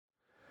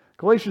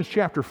Galatians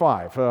chapter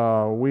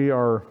 5. We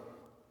are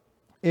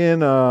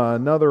in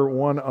another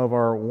one of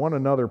our one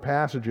another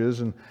passages,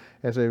 and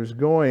as I was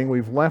going,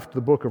 we've left the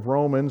book of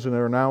Romans and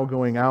are now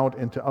going out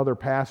into other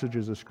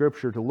passages of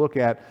Scripture to look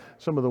at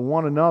some of the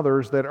one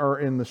another's that are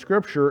in the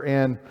Scripture,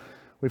 and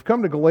we've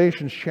come to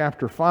Galatians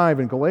chapter 5,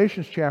 and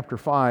Galatians chapter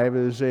 5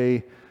 is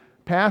a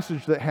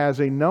passage that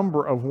has a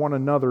number of one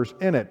another's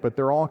in it, but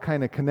they're all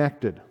kind of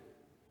connected.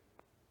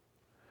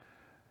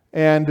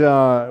 And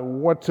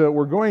what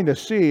we're going to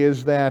see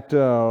is that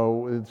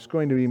it's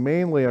going to be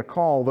mainly a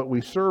call that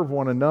we serve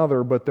one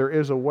another, but there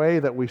is a way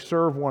that we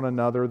serve one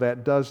another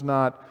that does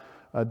not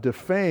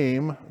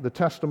defame the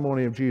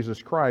testimony of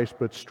Jesus Christ,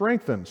 but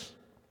strengthens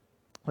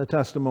the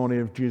testimony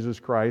of Jesus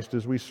Christ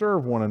as we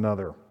serve one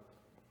another.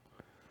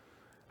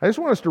 I just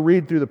want us to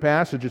read through the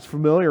passage. It's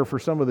familiar for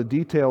some of the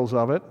details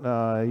of it.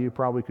 You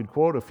probably could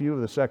quote a few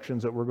of the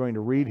sections that we're going to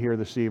read here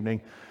this evening.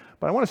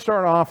 But I want to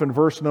start off in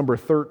verse number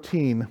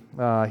 13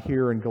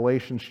 here in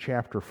Galatians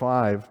chapter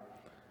 5. It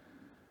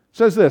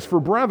says this, For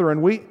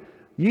brethren,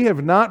 ye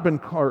have been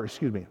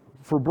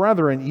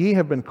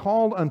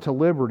called unto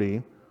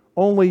liberty,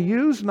 only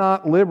use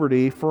not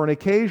liberty for an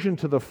occasion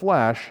to the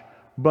flesh,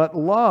 but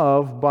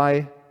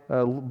by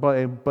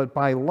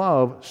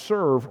love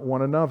serve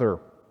one another.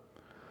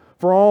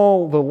 For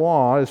all the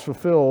law is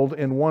fulfilled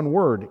in one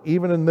word,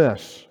 even in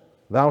this,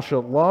 Thou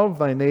shalt love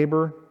thy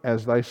neighbor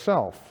as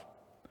thyself.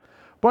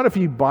 But if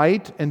ye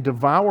bite and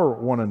devour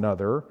one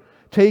another,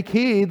 take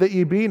heed that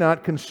ye be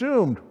not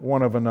consumed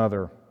one of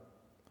another.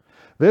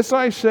 This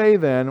I say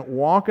then,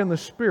 walk in the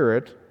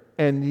Spirit,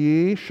 and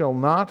ye shall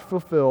not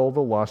fulfill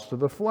the lust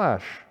of the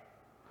flesh.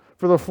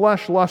 For the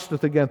flesh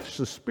lusteth against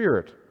the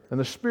Spirit, and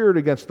the Spirit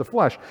against the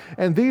flesh.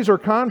 And these are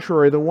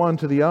contrary the one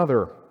to the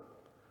other,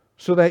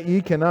 so that ye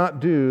cannot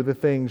do the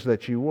things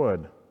that ye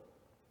would.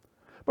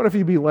 But if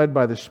ye be led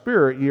by the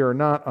Spirit, ye are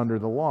not under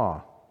the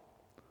law.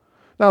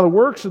 Now the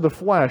works of the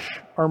flesh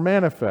are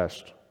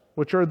manifest,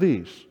 which are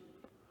these: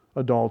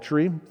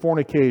 adultery,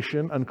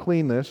 fornication,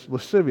 uncleanness,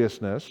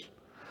 lasciviousness,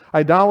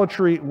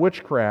 idolatry,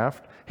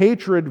 witchcraft,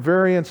 hatred,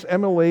 variance,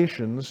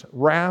 emulations,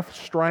 wrath,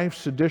 strife,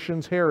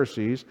 seditions,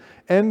 heresies,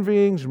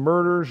 envyings,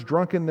 murders,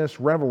 drunkenness,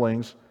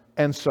 revellings,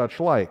 and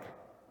such like.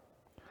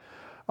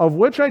 Of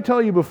which I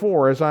tell you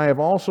before, as I have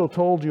also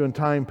told you in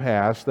time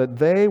past, that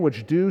they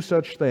which do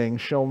such things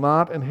shall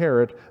not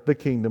inherit the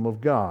kingdom of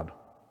God.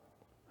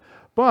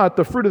 But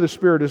the fruit of the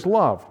Spirit is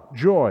love,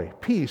 joy,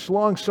 peace,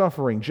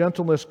 long-suffering,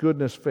 gentleness,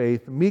 goodness,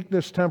 faith,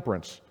 meekness,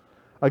 temperance.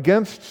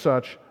 Against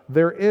such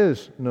there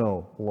is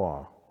no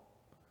law.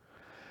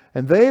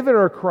 And they that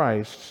are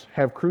Christ's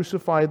have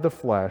crucified the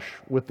flesh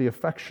with the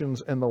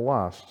affections and the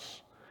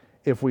lusts.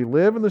 If we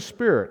live in the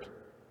Spirit,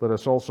 let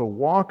us also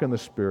walk in the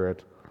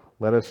Spirit.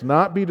 Let us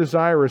not be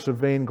desirous of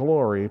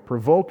vainglory,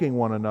 provoking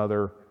one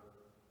another,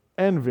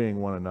 envying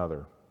one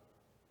another.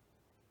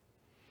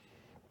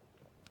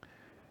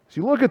 As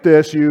you look at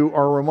this, you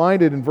are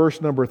reminded in verse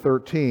number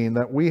 13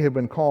 that we have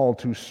been called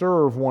to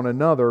serve one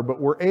another,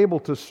 but we're able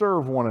to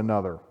serve one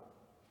another.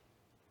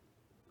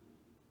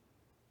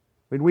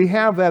 I mean, we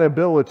have that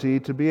ability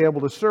to be able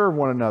to serve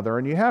one another,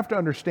 and you have to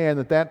understand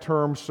that that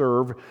term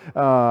serve,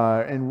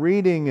 and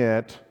reading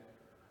it,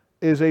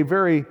 is a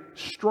very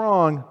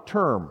strong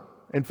term.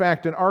 In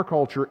fact, in our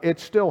culture, it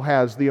still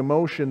has the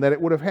emotion that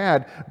it would have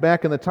had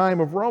back in the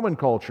time of Roman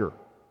culture.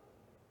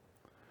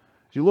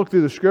 As you look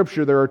through the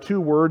Scripture, there are two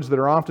words that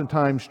are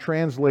oftentimes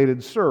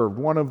translated served.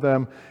 One of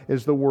them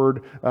is the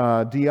word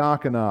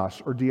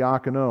diakonos or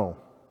diakono.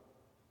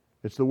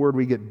 It's the word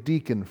we get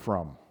deacon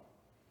from.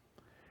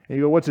 And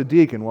you go, what's a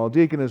deacon? Well, a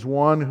deacon is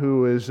one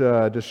who is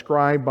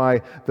described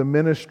by the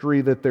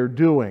ministry that they're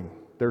doing.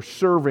 They're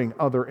serving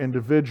other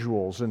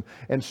individuals.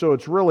 And so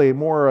it's really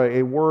more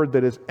a word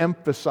that is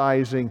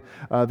emphasizing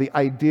the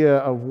idea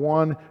of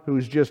one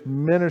who's just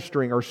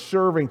ministering or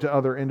serving to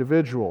other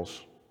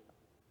individuals.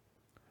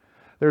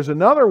 There's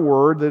another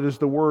word that is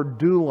the word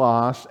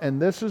doulos,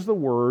 and this is the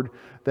word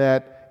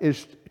that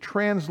is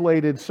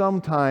translated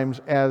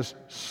sometimes as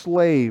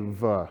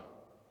slave.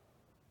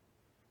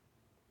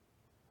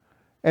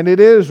 And it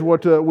is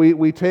what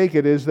we take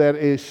it is that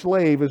a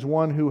slave is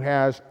one who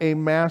has a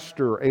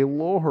master, a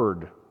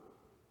lord.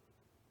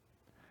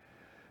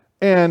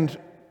 And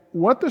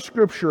what the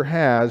Scripture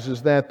has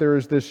is that there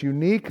is this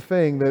unique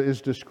thing that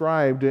is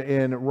described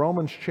in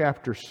Romans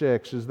chapter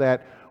 6, is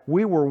that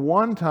we were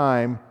one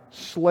time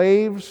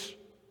slaves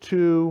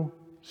to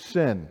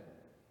sin.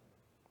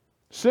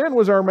 Sin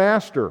was our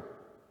master.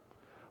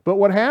 But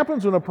what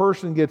happens when a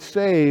person gets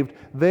saved,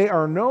 they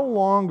are no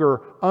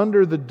longer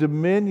under the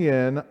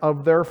dominion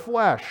of their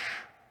flesh.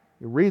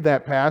 You read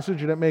that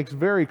passage and it makes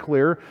very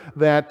clear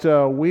that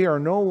we are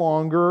no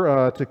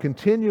longer to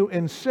continue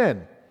in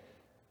sin.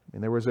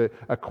 And there was a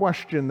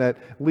question that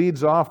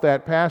leads off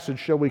that passage,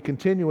 shall we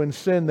continue in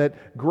sin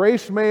that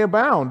grace may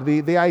abound?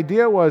 The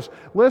idea was,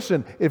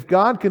 listen, if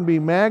God can be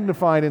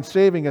magnified in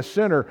saving a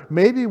sinner,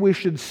 maybe we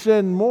should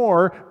sin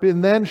more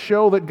and then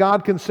show that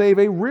God can save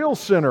a real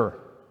sinner.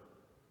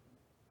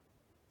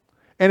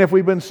 And if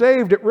we've been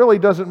saved, it really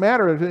doesn't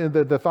matter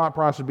the thought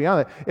process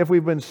beyond that. If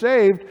we've been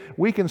saved,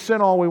 we can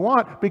sin all we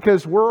want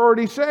because we're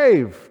already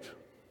saved.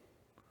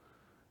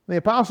 The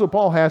Apostle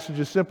Paul has to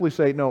just simply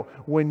say, no,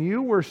 when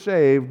you were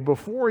saved,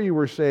 before you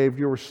were saved,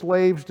 you were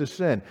slaves to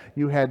sin.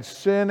 You had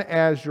sin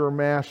as your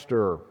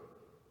master.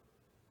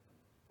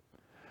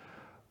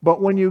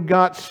 But when you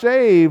got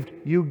saved,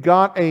 you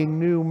got a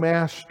new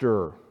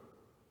master,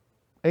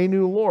 a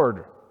new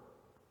Lord.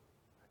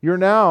 You're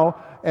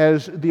now,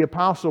 as the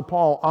Apostle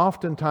Paul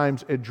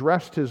oftentimes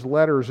addressed his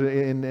letters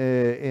in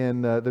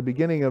the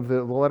beginning of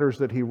the letters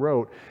that he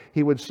wrote,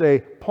 he would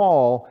say,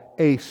 Paul,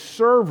 a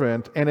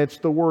servant, and it's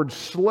the word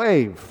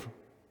slave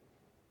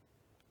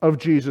of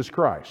Jesus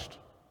Christ.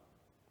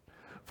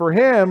 For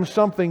him,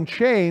 something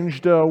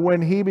changed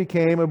when he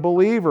became a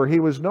believer. He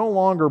was no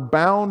longer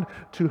bound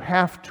to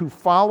have to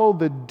follow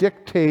the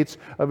dictates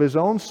of his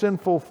own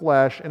sinful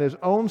flesh and his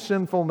own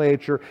sinful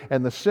nature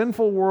and the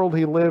sinful world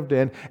he lived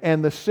in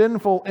and the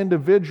sinful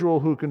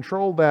individual who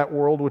controlled that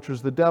world, which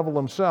was the devil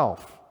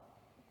himself.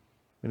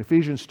 And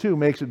Ephesians 2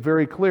 makes it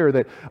very clear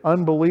that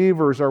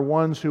unbelievers are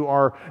ones who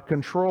are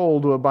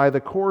controlled by the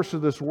course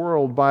of this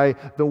world, by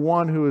the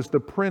one who is the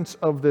prince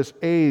of this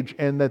age,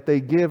 and that they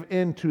give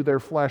into their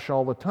flesh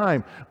all the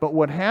time. But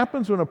what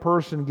happens when a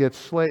person gets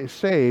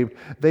saved,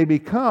 they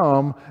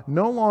become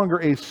no longer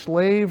a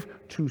slave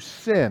to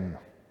sin,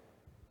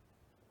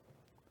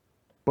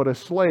 but a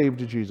slave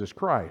to Jesus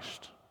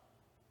Christ.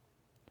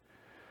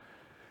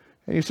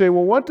 And you say,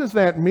 well, what does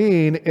that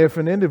mean if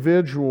an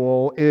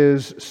individual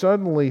is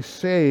suddenly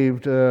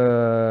saved?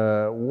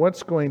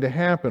 What's going to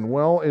happen?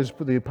 Well, as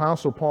the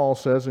Apostle Paul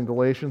says in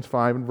Galatians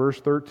 5 and verse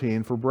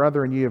 13, for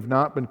brethren, ye have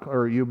not been,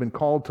 or you've been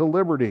called to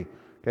liberty.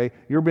 Okay,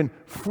 you've been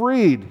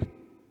freed.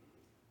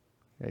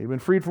 Okay, you've been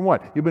freed from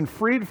what? You've been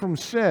freed from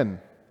sin.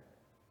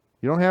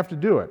 You don't have to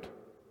do it.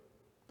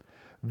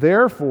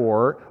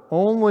 Therefore,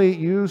 only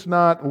use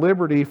not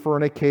liberty for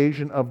an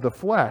occasion of the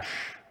flesh,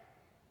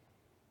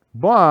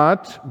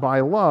 but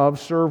by love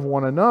serve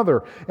one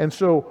another. And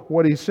so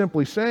what he's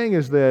simply saying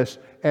is this: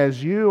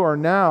 as you are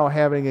now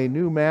having a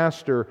new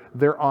master,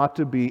 there ought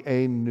to be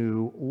a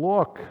new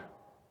look.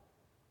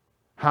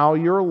 How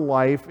your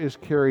life is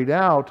carried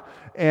out,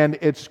 and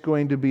it's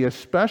going to be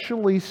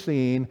especially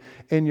seen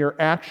in your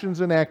actions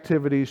and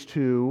activities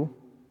to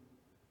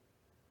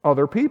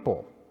other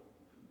people.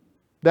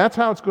 That's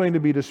how it's going to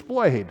be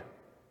displayed.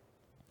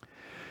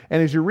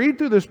 And as you read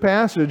through this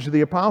passage,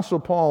 the Apostle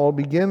Paul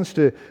begins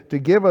to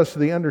give us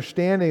the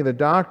understanding, the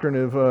doctrine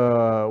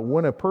of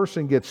when a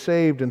person gets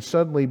saved and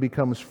suddenly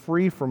becomes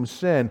free from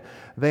sin,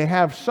 they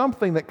have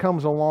something that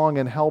comes along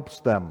and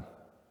helps them.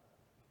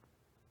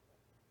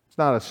 It's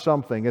not a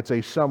something, it's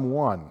a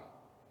someone.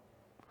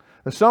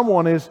 The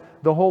someone is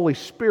the Holy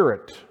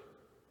Spirit.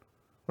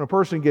 When a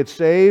person gets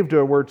saved,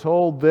 we're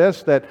told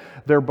this, that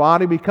their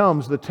body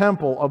becomes the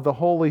temple of the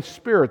Holy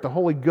Spirit, the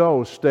Holy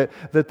Ghost,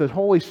 that the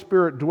Holy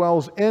Spirit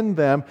dwells in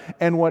them.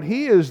 And what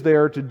He is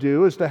there to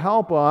do is to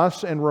help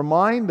us and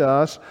remind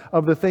us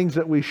of the things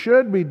that we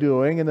should be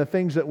doing and the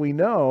things that we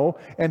know.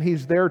 And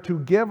He's there to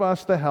give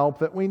us the help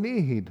that we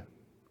need.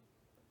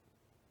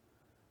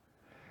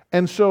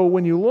 And so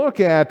when you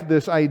look at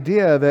this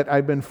idea that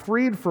I've been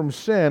freed from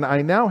sin,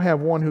 I now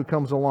have one who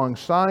comes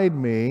alongside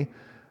me,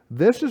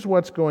 this is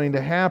what's going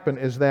to happen,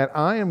 is that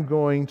I am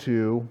going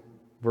to,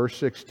 verse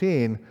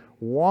 16,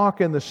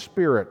 walk in the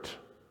Spirit.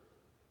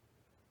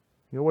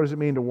 You know, what does it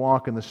mean to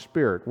walk in the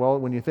Spirit? Well,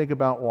 when you think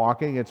about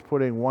walking, it's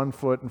putting one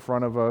foot in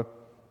front of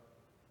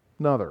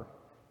another.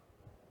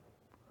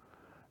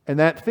 And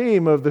that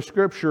theme of the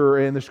Scripture,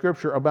 in the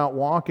Scripture about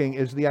walking,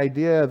 is the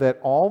idea that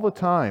all the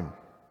time,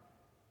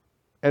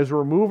 as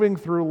we're moving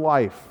through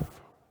life,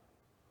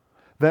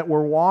 that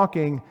we're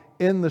walking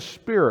in the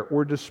Spirit.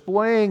 We're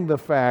displaying the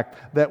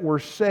fact that we're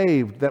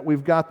saved, that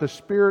we've got the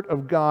Spirit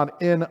of God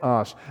in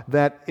us,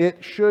 that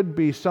it should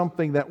be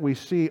something that we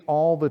see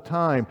all the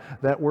time,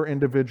 that we're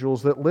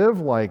individuals that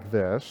live like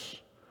this.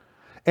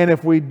 And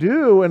if we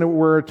do, and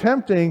we're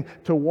attempting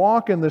to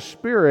walk in the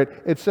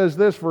Spirit, it says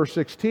this, verse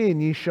 16,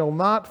 ye shall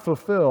not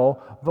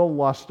fulfill the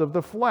lust of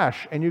the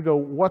flesh. And you go,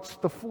 what's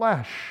the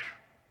flesh?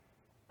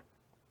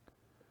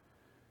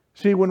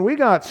 See, when we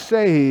got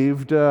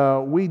saved,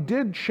 we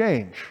did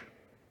change.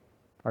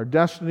 Our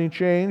destiny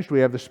changed. We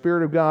have the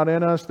Spirit of God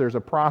in us. There's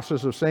a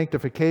process of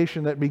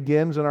sanctification that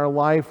begins in our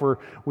life where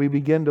we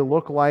begin to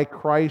look like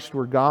Christ,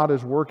 where God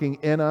is working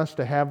in us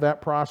to have that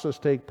process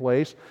take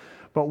place.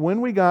 But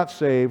when we got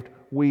saved,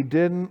 we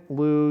didn't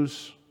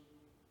lose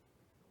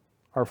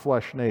our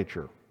flesh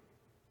nature.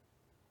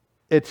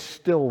 It's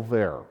still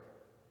there.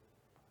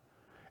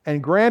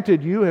 And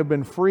granted, you have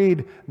been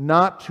freed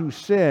not to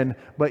sin,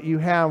 but you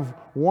have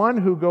one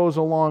who goes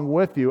along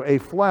with you, a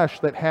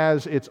flesh that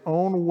has its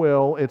own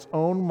will, its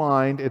own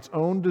mind, its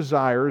own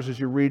desires,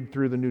 as you read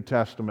through the New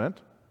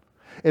Testament.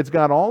 It's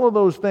got all of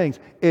those things.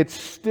 It's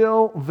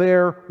still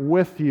there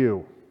with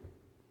you.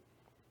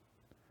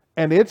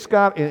 And it's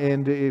got,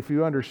 and if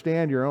you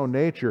understand your own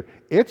nature,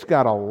 it's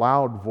got a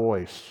loud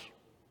voice.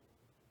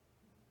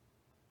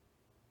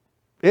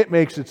 It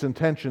makes its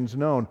intentions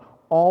known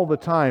all the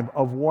time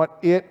of what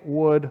it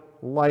would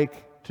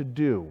like to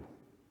do.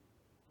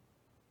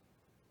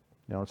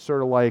 It's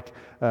sort of like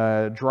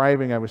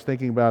driving. I was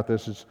thinking about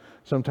this.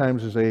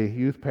 Sometimes as a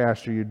youth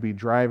pastor, you'd be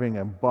driving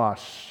a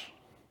bus,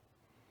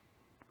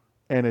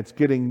 and it's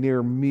getting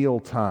near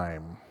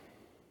mealtime.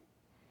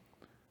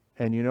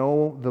 And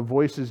the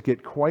voices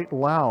get quite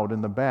loud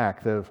in the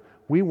back.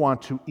 We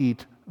want to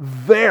eat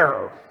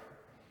there.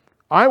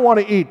 I want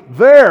to eat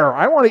there.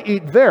 I want to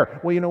eat there.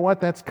 Well, you know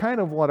what? That's kind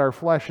of what our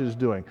flesh is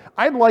doing.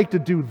 I'd like to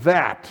do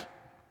that.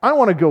 I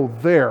want to go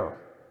there.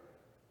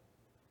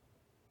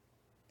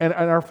 And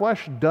our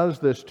flesh does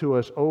this to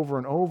us over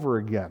and over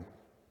again.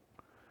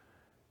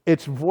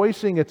 It's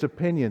voicing its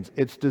opinions,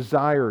 its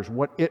desires,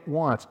 what it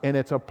wants, and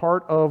it's a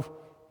part of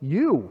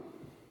you.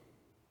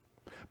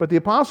 But the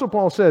Apostle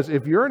Paul says,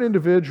 if you're an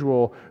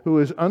individual who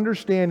is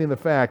understanding the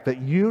fact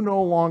that you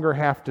no longer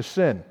have to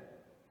sin,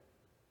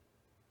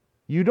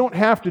 you don't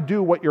have to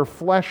do what your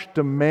flesh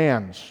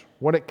demands,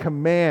 what it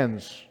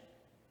commands,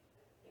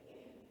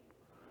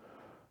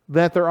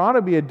 that there ought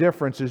to be a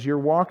difference as you're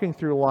walking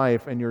through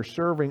life and you're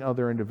serving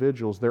other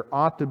individuals. There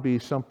ought to be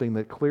something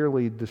that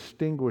clearly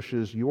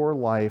distinguishes your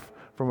life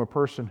from a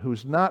person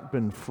who's not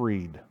been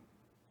freed.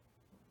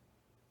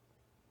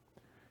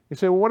 You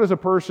say, well, what does a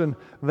person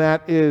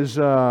that is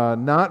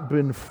not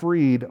been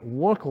freed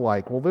look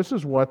like? Well, this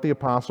is what the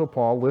Apostle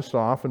Paul lists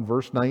off in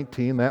verse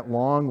 19, that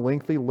long,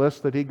 lengthy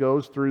list that he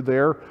goes through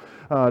there,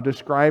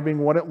 describing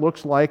what it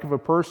looks like of a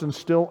person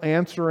still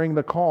answering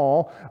the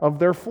call of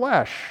their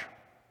flesh.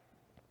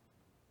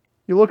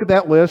 You look at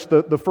that list,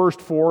 the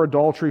first four: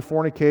 adultery,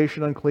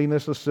 fornication,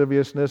 uncleanness,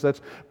 lasciviousness.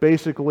 That's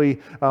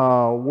basically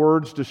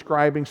words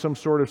describing some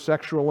sort of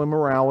sexual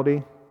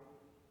immorality.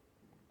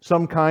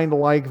 Some kind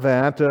like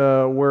that,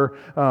 where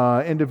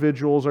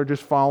individuals are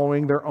just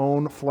following their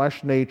own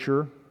flesh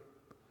nature.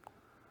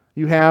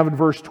 You have in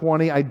verse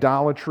 20,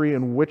 idolatry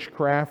and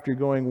witchcraft. You're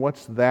going,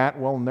 what's that?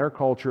 Well, in their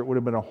culture, it would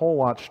have been a whole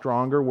lot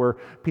stronger, where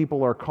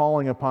people are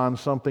calling upon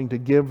something to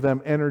give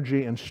them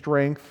energy and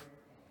strength.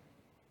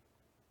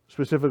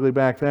 Specifically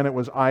back then, it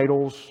was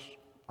idols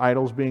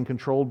being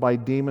controlled by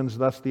demons,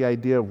 thus the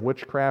idea of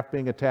witchcraft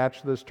being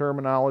attached to this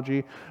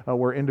terminology,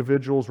 where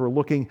individuals were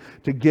looking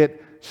to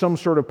get some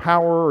sort of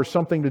power or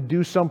something to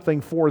do something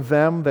for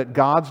them that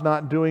God's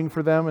not doing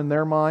for them in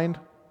their mind.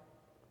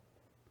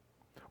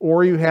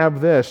 Or you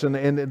have this, and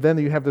then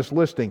you have this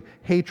listing: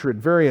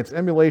 hatred, variance,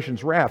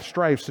 emulations, wrath,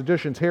 strife,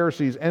 seditions,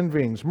 heresies,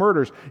 envyings,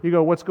 murders. You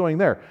go, what's going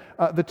there?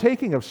 The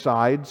taking of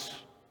sides.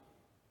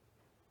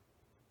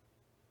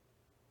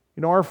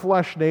 Our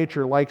flesh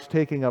nature likes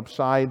taking up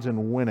sides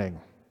and winning.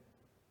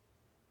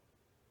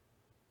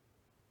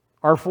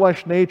 Our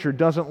flesh nature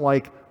doesn't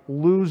like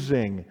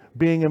losing,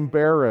 being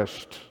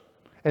embarrassed.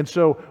 And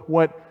so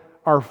what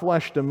our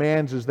flesh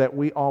demands is that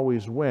we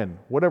always win.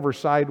 Whatever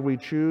side we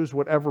choose,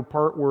 whatever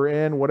part we're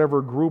in,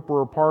 whatever group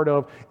we're a part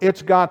of,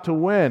 it's got to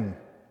win.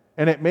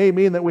 And it may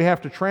mean that we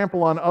have to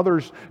trample on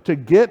others to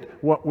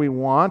get what we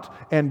want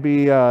and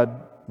be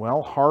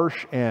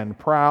harsh and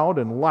proud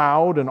and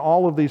loud and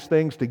all of these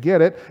things to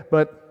get it,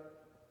 but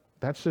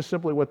that's just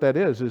simply what that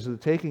is the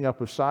taking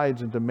up of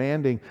sides and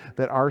demanding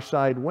that our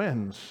side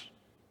wins.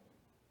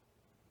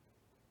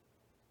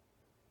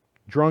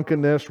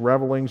 Drunkenness,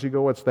 revelings, you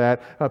go, what's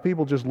that?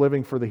 People just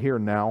living for the here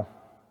and now.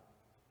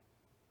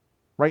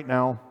 Right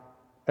now.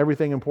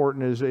 Everything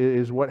important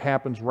is what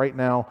happens right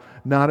now,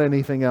 not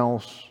anything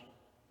else.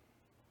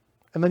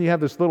 And then you have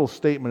this little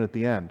statement at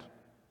the end.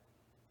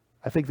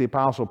 I think the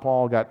Apostle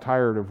Paul got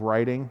tired of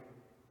writing,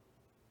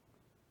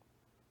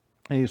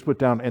 and he just put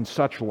down, and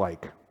such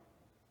like.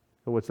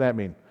 So what's that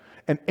mean?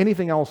 And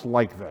anything else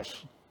like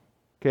this.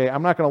 Okay,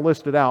 I'm not going to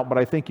list it out, but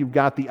I think you've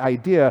got the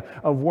idea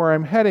of where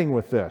I'm heading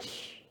with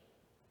this.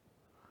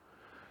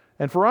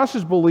 And for us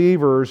as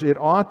believers, it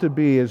ought to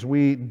be, as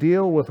we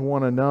deal with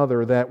one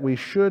another, that we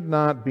should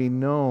not be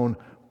known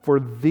for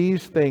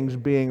these things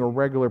being a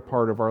regular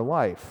part of our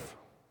life.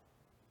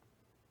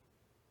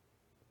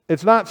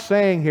 It's not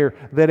saying here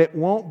that it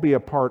won't be a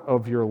part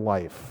of your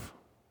life.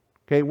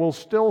 Okay, we'll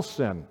still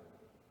sin.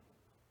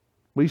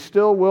 We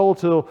still will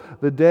till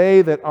the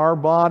day that our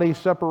body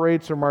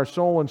separates from our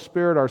soul and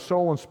spirit. Our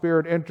soul and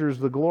spirit enters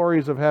the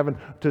glories of heaven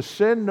to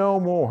sin no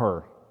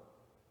more.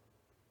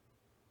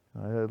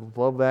 I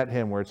love that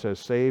hymn where it says,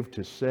 saved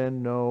to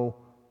sin no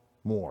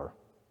more.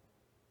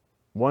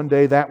 One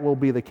day that will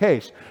be the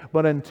case.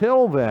 But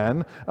until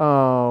then,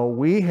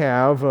 we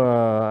have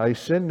a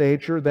sin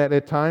nature that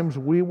at times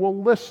we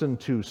will listen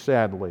to,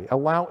 sadly.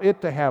 Allow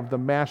it to have the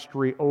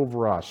mastery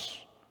over us.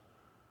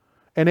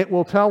 And it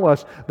will tell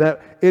us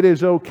that it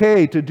is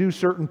okay to do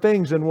certain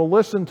things, and we'll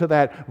listen to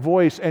that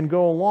voice and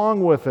go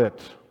along with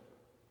it.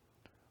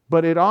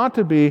 But it ought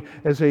to be,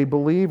 as a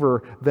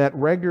believer, that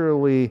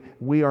regularly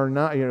we are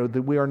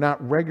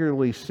not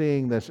regularly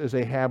seeing this as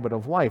a habit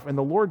of life. And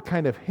the Lord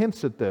kind of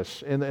hints at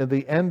this in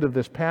the end of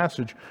this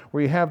passage,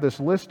 where you have this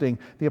listing.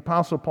 The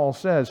Apostle Paul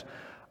says,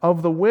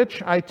 "Of the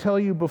which I tell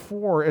you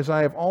before, as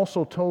I have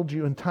also told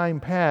you in time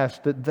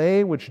past, that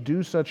they which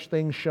do such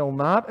things shall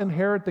not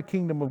inherit the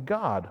kingdom of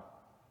God."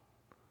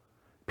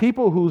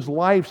 People whose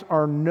lives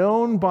are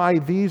known by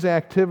these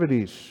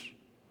activities.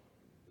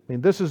 I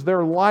mean, this is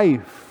their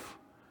life.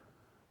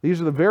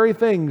 These are the very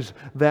things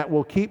that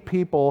will keep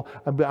people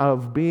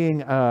of being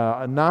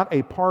not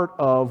a part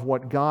of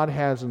what God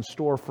has in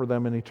store for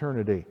them in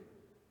eternity,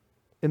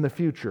 in the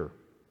future.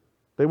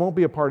 They won't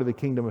be a part of the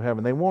kingdom of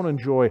heaven. They won't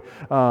enjoy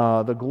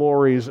the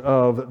glories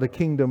of the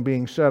kingdom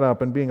being set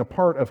up and being a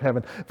part of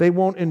heaven. They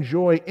won't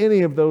enjoy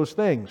any of those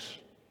things.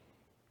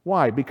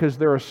 Why? Because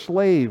they're a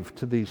slave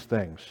to these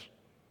things.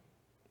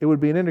 It would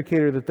be an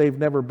indicator that they've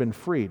never been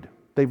freed.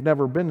 They've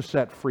never been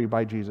set free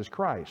by Jesus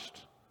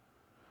Christ.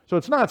 So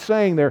it's not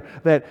saying there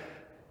that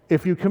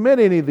if you commit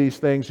any of these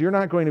things, you're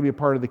not going to be a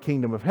part of the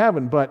kingdom of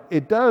heaven, but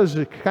it does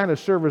kind of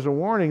serve as a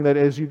warning that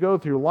as you go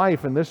through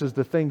life, and this is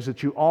the things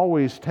that you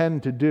always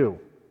tend to do,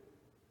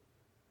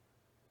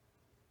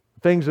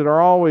 things that are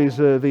always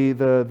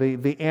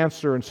the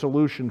answer and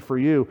solution for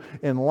you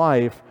in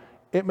life,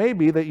 it may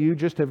be that you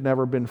just have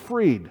never been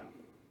freed.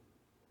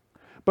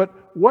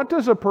 But what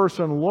does a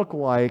person look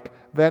like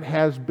that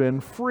has been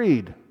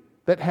freed,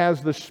 that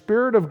has the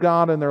Spirit of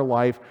God in their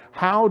life?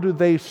 How do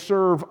they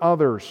serve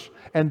others?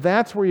 And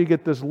that's where you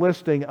get this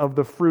listing of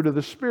the fruit of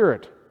the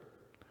Spirit.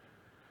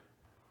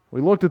 We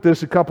looked at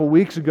this a couple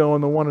weeks ago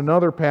in the one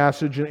another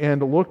passage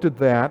and looked at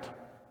that.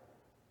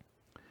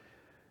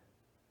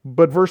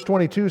 But verse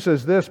 22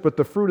 says this, but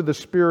the fruit of the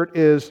Spirit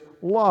is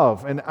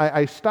love. And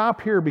I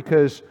stop here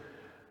because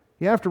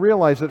you have to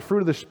realize that fruit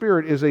of the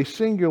Spirit is a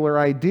singular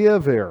idea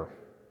there.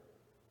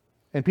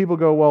 And people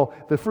go, well,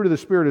 the fruit of the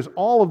Spirit is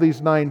all of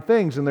these 9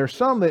 things. And there's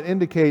some that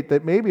indicate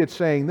that maybe it's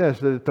saying this,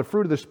 that the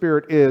fruit of the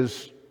Spirit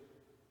is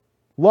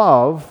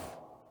love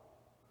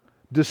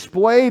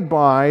displayed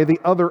by the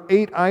other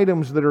 8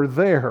 items that are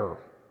there.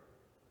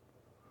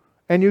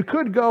 And you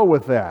could go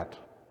with that.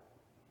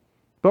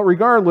 But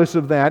regardless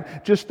of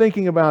that, just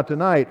thinking about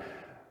tonight,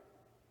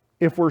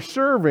 if we're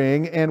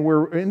serving and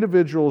we're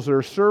individuals that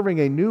are serving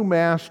a new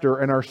master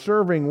and are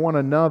serving one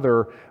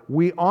another,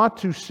 we ought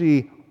to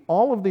see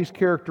all of these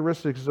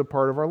characteristics as a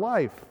part of our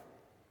life.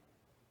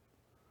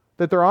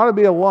 That there ought to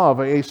be a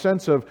love, a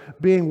sense of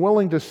being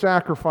willing to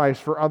sacrifice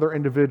for other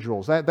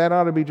individuals. That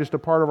ought to be just a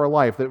part of our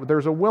life. That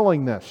there's a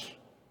willingness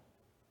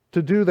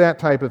to do that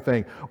type of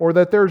thing. Or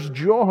that there's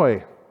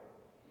joy.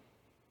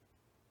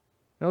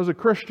 Now, as a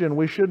Christian,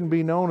 we shouldn't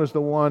be known as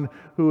the one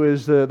who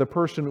is the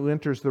person who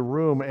enters the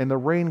room and the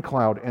rain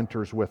cloud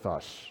enters with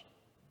us.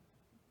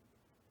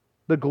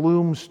 The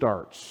gloom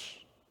starts.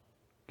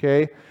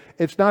 Okay?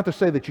 It's not to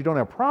say that you don't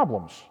have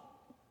problems.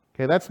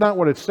 Okay, that's not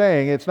what it's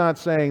saying. It's not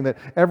saying that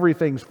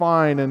everything's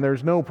fine and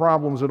there's no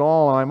problems at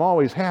all and I'm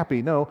always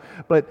happy. No,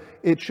 but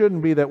it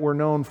shouldn't be that we're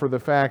known for the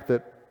fact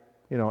that,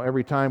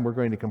 every time we're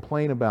going to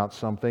complain about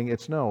something,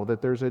 it's that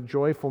there's a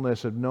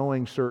joyfulness of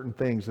knowing certain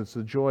things. It's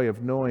the joy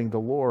of knowing the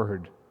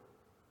Lord.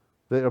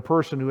 That a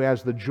person who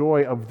has the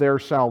joy of their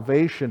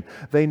salvation,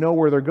 they know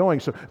where they're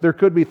going. So there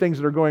could be things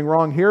that are going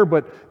wrong here,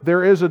 but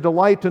there is a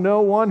delight to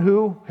know one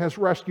who has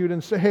rescued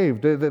and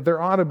saved.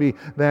 There ought to be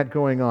that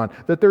going on.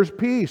 That there's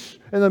peace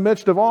in the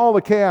midst of all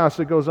the chaos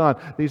that goes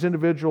on. These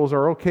individuals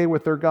are okay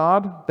with their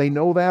God. They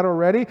know that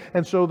already.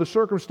 And so the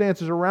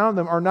circumstances around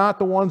them are not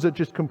the ones that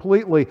just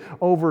completely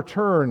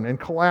overturn and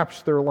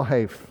collapse their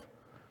life.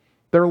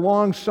 They're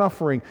long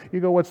suffering.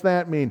 You go, what's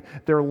that mean?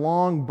 They're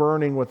long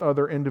burning with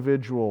other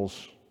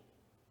individuals.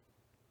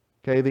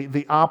 Okay,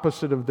 the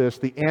opposite of this,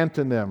 the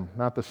antonym,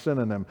 not the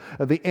synonym,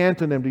 the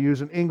antonym, to use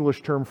an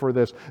English term for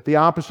this, the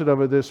opposite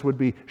of this would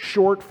be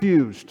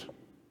short-fused.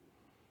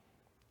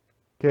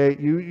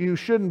 Okay, you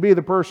shouldn't be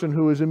the person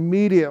who is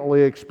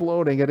immediately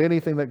exploding at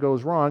anything that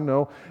goes wrong.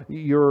 No,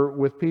 you're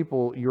with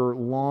people, you're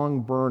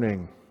long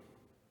burning.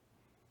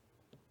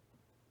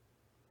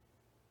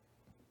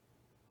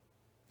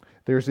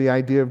 There's the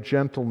idea of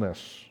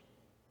gentleness.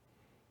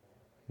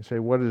 You say,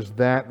 what does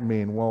that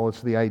mean? Well, it's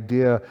the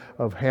idea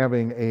of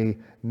having a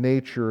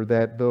nature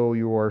that though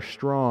you are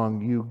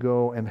strong, you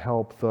go and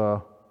help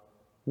the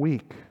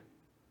weak.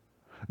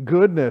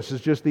 Goodness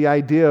is just the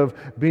idea of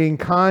being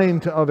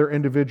kind to other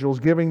individuals,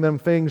 giving them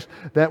things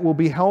that will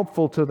be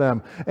helpful to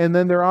them. And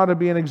then there ought to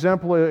be an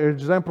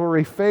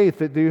exemplary faith.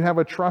 That do you have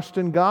a trust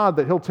in God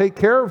that He'll take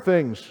care of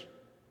things?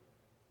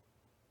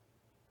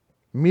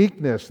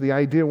 Meekness, the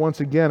idea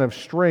once again of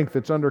strength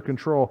that's under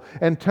control.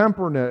 And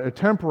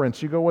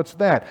temperance, you go, what's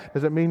that?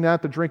 Does it mean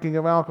not the drinking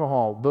of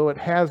alcohol? Though it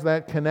has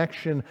that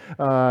connection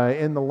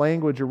in the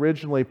language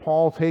originally,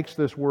 Paul takes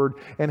this word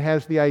and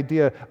has the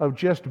idea of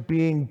just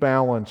being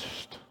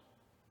balanced.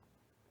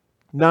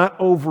 Not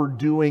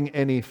overdoing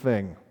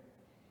anything.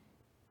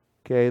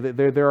 Okay,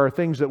 there are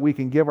things that we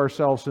can give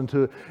ourselves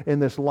into in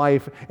this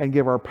life and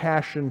give our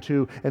passion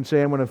to and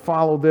say, I'm going to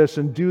follow this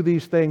and do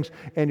these things.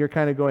 And you're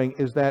kind of going,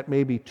 is that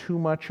maybe too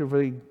much of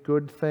a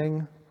good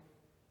thing?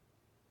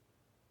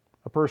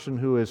 A person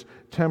who is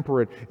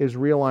temperate is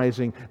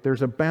realizing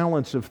there's a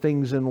balance of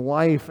things in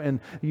life,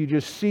 and you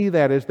just see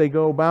that as they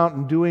go about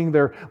and doing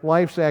their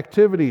life's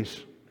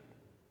activities.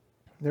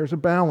 There's a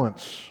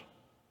balance.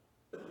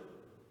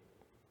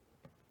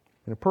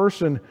 And a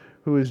person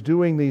who is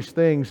doing these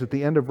things, at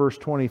the end of verse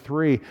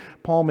 23,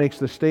 Paul makes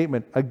the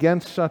statement,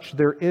 against such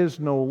there is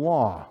no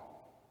law.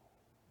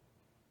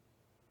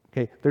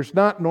 Okay, there's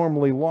not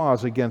normally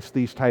laws against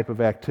these type of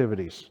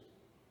activities.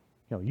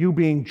 You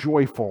being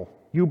joyful,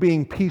 you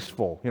being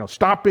peaceful,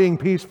 stop being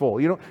peaceful.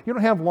 You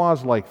don't have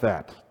laws like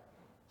that,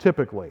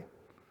 typically.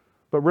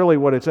 But really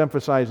what it's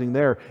emphasizing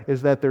there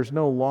is that there's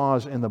no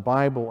laws in the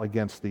Bible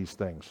against these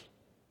things.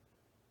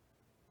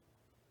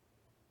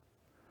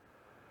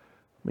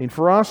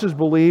 For us as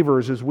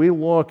believers, as we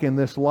look in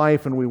this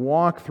life and we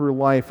walk through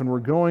life and we're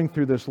going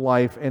through this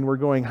life and we're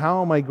going,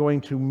 how am I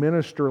going to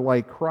minister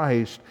like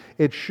Christ?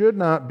 It should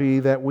not be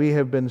that we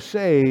have been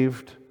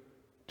saved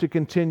to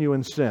continue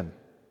in sin.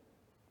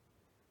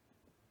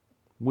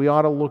 We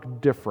ought to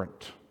look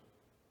different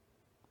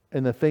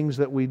in the things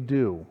that we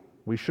do.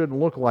 We shouldn't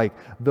look like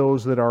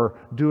those that are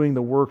doing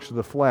the works of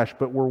the flesh,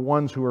 but we're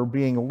ones who are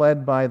being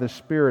led by the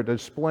Spirit,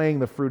 displaying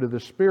the fruit of the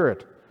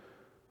Spirit.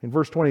 In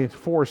verse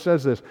 24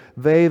 says this,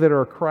 they that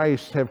are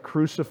Christ have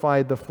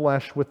crucified the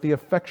flesh with the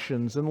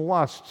affections and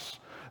lusts.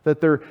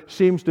 That there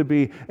seems to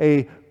be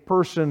a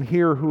person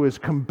here who is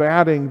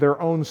combating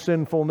their own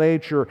sinful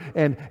nature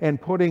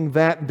and putting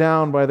that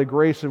down by the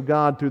grace of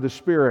God through the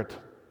Spirit.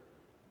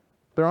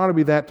 There ought to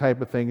be that type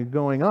of thing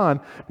going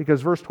on,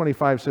 because verse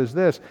 25 says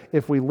this,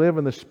 if we live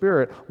in the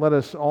Spirit, let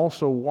us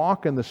also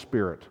walk in the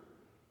Spirit.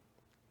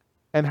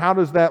 And how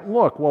does that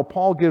look? Well,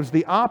 Paul gives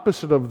the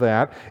opposite of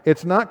that.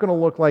 It's not going to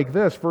look like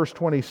this. Verse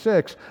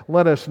 26,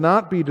 let us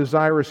not be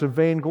desirous of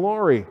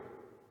vainglory.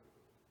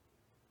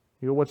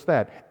 What's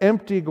that?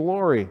 Empty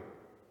glory.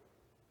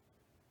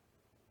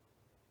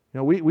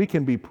 We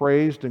can be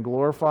praised and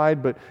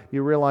glorified, but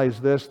you realize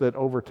this, that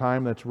over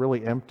time that's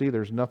really empty.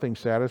 There's nothing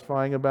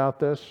satisfying about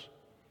this.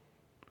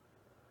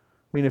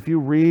 If you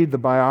read the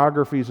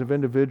biographies of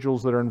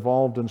individuals that are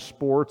involved in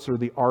sports or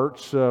the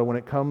arts when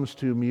it comes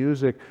to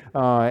music,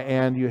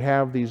 and you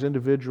have these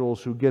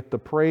individuals who get the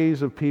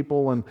praise of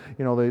people and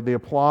the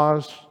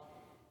applause,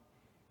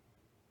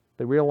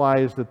 they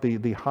realize that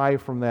the high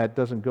from that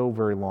doesn't go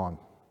very long.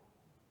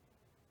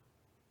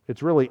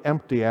 It's really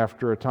empty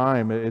after a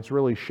time. It's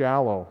really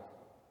shallow.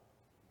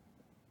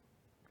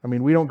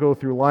 We don't go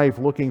through life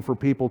looking for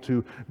people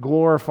to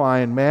glorify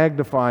and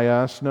magnify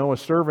us. No, a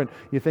servant,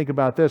 you think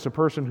about this, a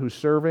person who's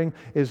serving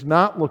is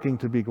not looking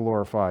to be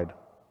glorified. In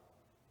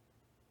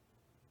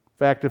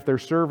fact, if they're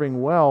serving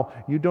well,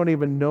 you don't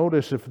even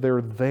notice if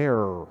they're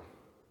there,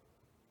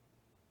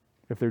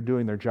 if they're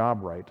doing their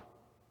job right.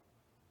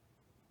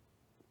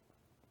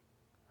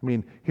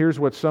 Here's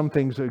what some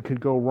things that could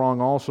go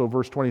wrong also.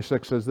 Verse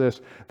 26 says this,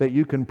 that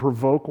you can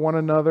provoke one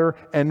another,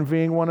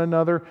 envying one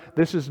another.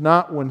 This is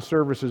not when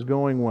service is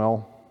going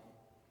well.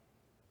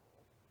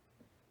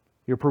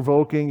 You're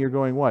provoking, you're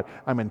going what?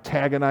 I'm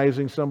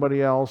antagonizing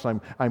somebody else.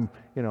 Some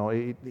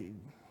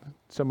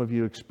of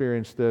you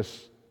experienced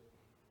this.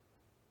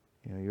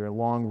 You're on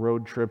long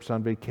road trips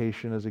on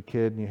vacation as a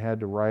kid and you had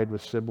to ride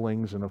with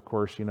siblings, and of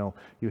course,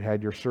 you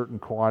had your certain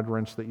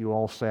quadrants that you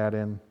all sat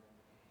in.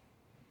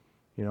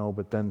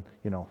 But then,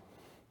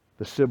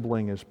 the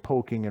sibling is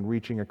poking and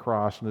reaching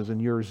across and is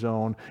in your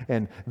zone,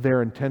 and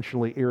they're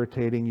intentionally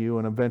irritating you,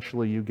 and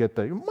eventually you get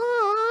the,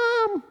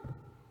 Mom!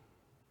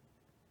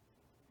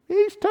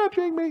 He's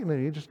touching me! And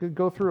then you just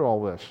go through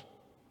all this.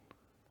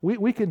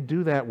 We can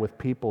do that with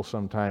people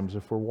sometimes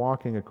if we're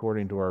walking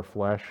according to our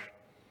flesh.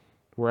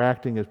 We're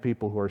acting as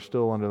people who are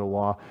still under the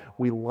law.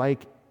 We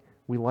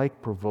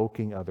like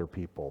provoking other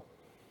people.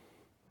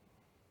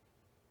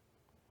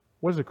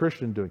 What is a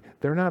Christian doing?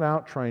 They're not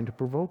out trying to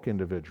provoke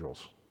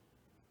individuals.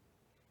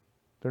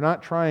 They're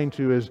not trying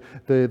to, as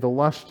the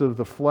lusts of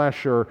the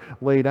flesh are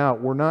laid out,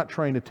 we're not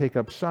trying to take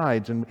up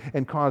sides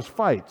and cause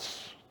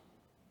fights.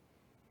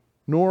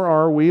 Nor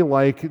are we,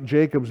 like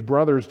Jacob's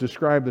brothers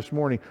described this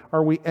morning,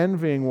 are we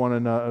envying one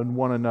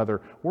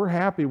another. We're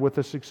happy with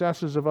the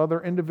successes of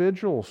other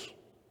individuals.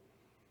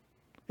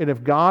 And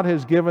if God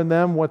has given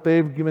them what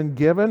they've been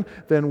given,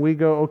 then we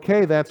go,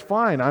 okay, that's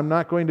fine. I'm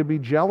not going to be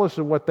jealous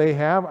of what they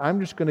have.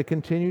 I'm just going to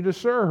continue to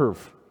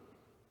serve.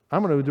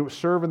 I'm going to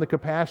serve in the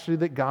capacity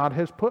that God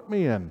has put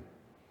me in.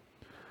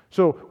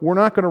 So we're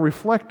not going to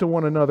reflect to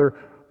one another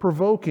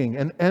provoking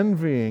and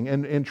envying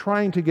and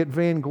trying to get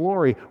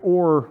vainglory.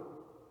 Or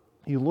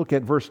you look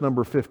at verse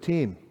number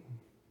 15.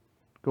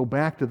 Go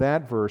back to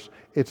that verse.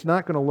 It's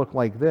not going to look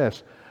like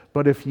this.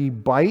 But if ye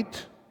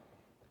bite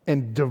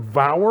and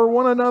devour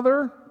one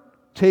another,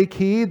 take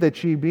heed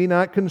that ye be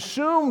not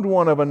consumed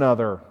one of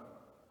another.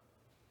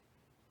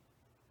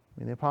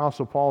 And the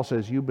Apostle Paul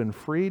says, you've been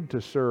freed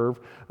to serve.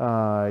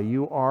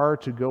 You are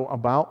to go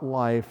about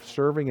life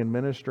serving and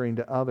ministering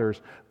to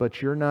others,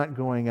 but you're not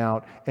going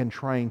out and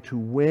trying to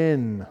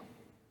win.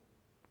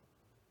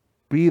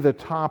 Be the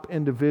top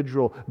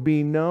individual.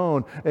 Be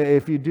known.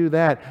 If you do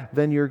that,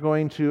 then you're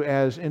going to,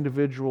 as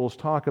individuals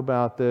talk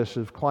about this,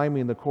 of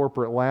climbing the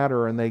corporate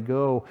ladder, and they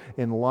go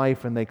in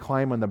life and they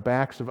climb on the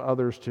backs of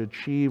others to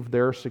achieve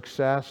their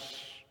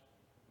success.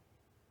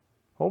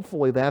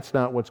 Hopefully that's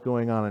not what's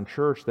going on in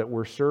church, that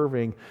we're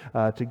serving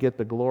to get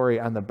the glory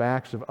on the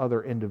backs of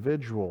other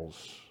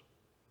individuals.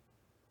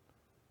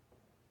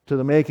 to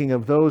the making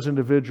of those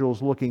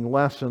individuals looking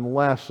less and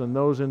less, and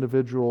those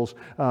individuals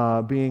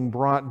being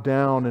brought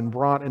down and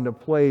brought into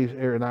place,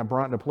 or not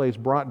brought into place,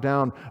 brought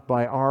down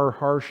by our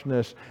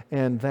harshness,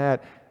 and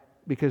that,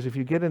 because if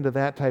you get into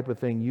that type of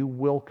thing, you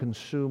will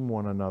consume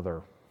one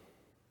another.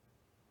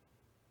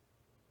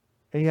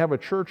 And you have a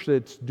church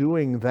that's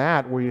doing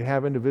that, where you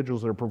have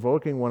individuals that are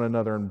provoking one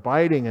another and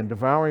biting and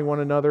devouring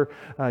one another.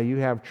 You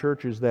have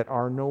churches that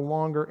are no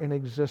longer in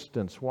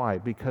existence. Why?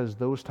 Because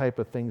those type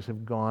of things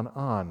have gone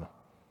on.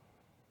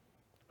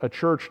 A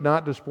church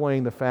not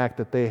displaying the fact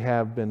that they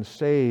have been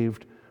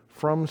saved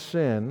from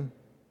sin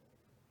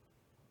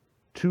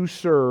to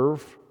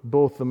serve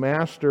both the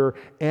master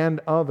and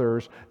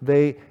others.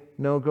 They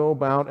go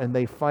about and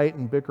they fight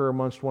and bicker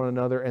amongst one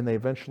another, and they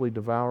eventually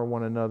devour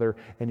one another.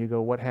 And you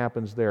go, what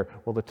happens there?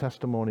 Well, the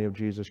testimony of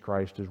Jesus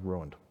Christ is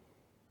ruined.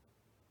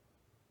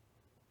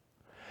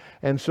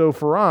 And so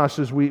for us,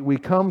 as we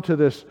come to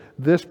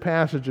this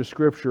passage of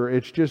Scripture,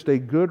 it's just a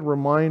good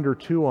reminder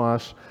to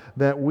us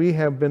that we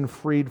have been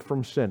freed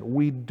from sin.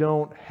 We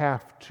don't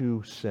have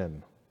to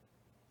sin.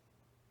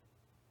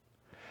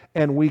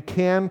 And we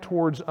can,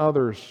 towards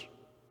others,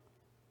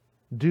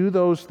 do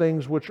those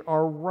things which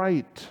are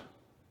right.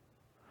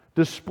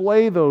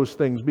 Display those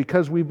things,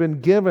 because we've been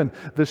given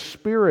the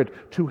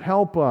Spirit to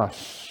help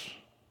us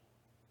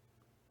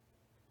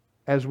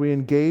as we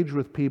engage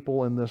with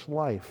people in this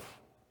life.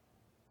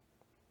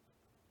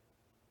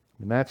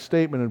 And that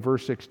statement in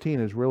verse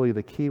 16 is really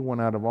the key one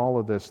out of all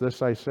of this.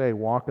 This I say,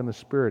 walk in the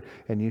Spirit,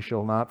 and ye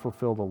shall not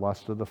fulfill the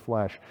lust of the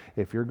flesh.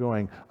 If you're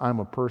going, I'm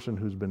a person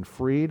who's been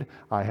freed,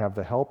 I have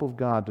the help of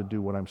God to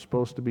do what I'm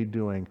supposed to be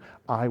doing,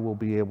 I will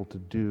be able to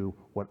do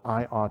what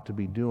I ought to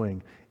be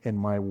doing in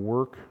my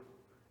work,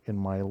 in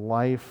my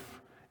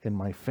life, in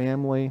my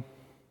family.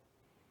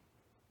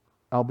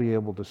 I'll be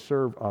able to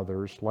serve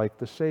others like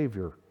the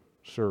Savior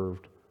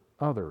served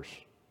others.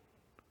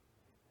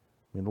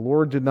 I mean, the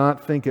Lord did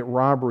not think it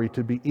robbery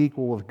to be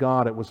equal with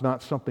God. It was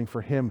not something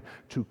for Him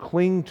to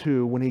cling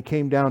to when He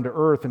came down to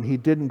earth, and He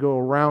didn't go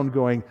around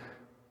going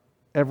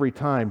every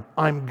time,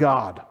 I'm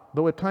God.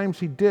 Though at times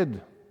He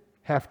did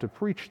have to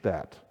preach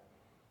that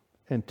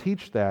and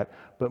teach that,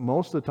 but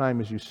most of the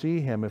time as you see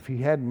Him, if He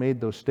hadn't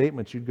made those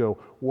statements, you'd go,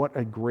 what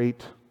a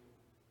great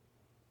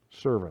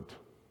servant.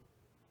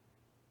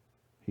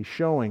 He's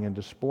showing and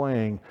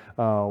displaying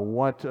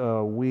what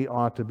we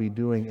ought to be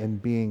doing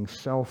and being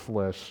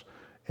selfless.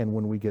 And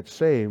when we get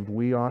saved,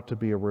 we ought to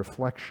be a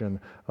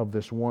reflection of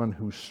this one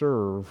who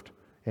served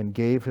and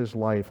gave his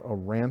life a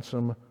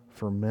ransom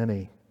for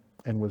many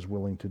and was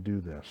willing to do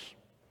this.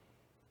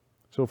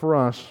 So for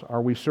us,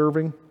 are we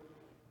serving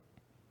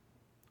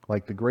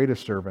like the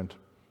greatest servant?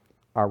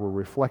 Are we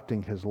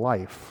reflecting his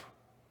life,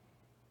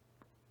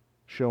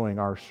 showing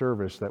our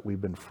service that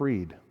we've been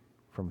freed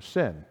from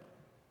sin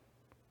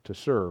to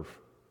serve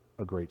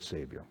a great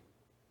Savior?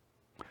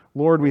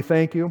 Lord, we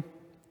thank you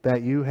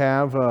that you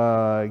have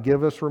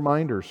give us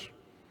reminders.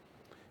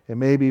 It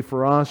may be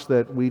for us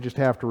that we just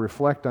have to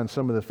reflect on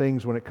some of the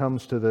things when it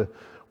comes to the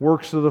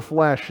works of the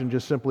flesh and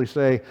just simply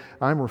say,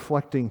 I'm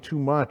reflecting too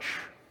much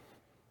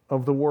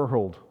of the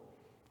world.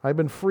 I've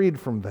been freed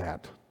from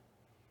that.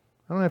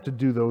 I don't have to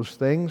do those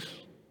things.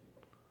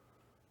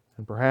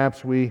 And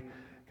perhaps we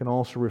can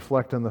also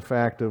reflect on the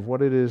fact of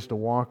what it is to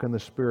walk in the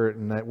Spirit,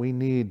 and that we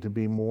need to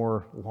be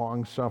more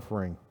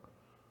long-suffering,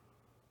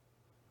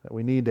 that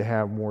we need to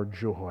have more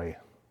joy.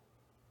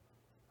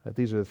 That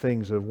these are the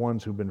things of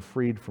ones who've been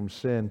freed from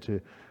sin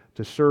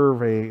to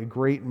serve a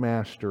great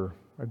Master,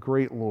 a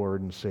great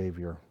Lord and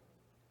Savior.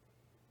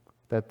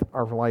 That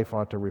our life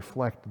ought to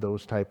reflect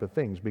those type of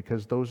things,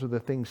 because those are the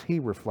things He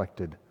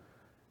reflected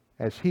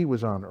as He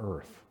was on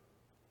earth.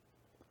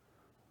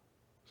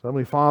 So,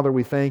 Heavenly Father,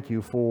 we thank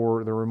you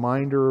for the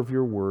reminder of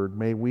your word.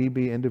 May we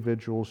be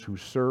individuals who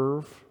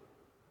serve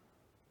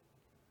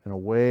in a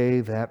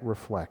way that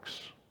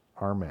reflects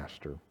our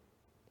Master.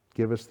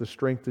 Give us the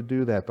strength to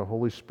do that, the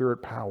Holy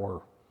Spirit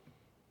power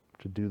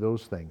to do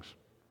those things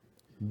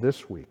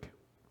this week.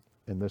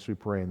 And this we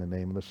pray in the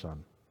name of the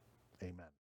Son. Amen.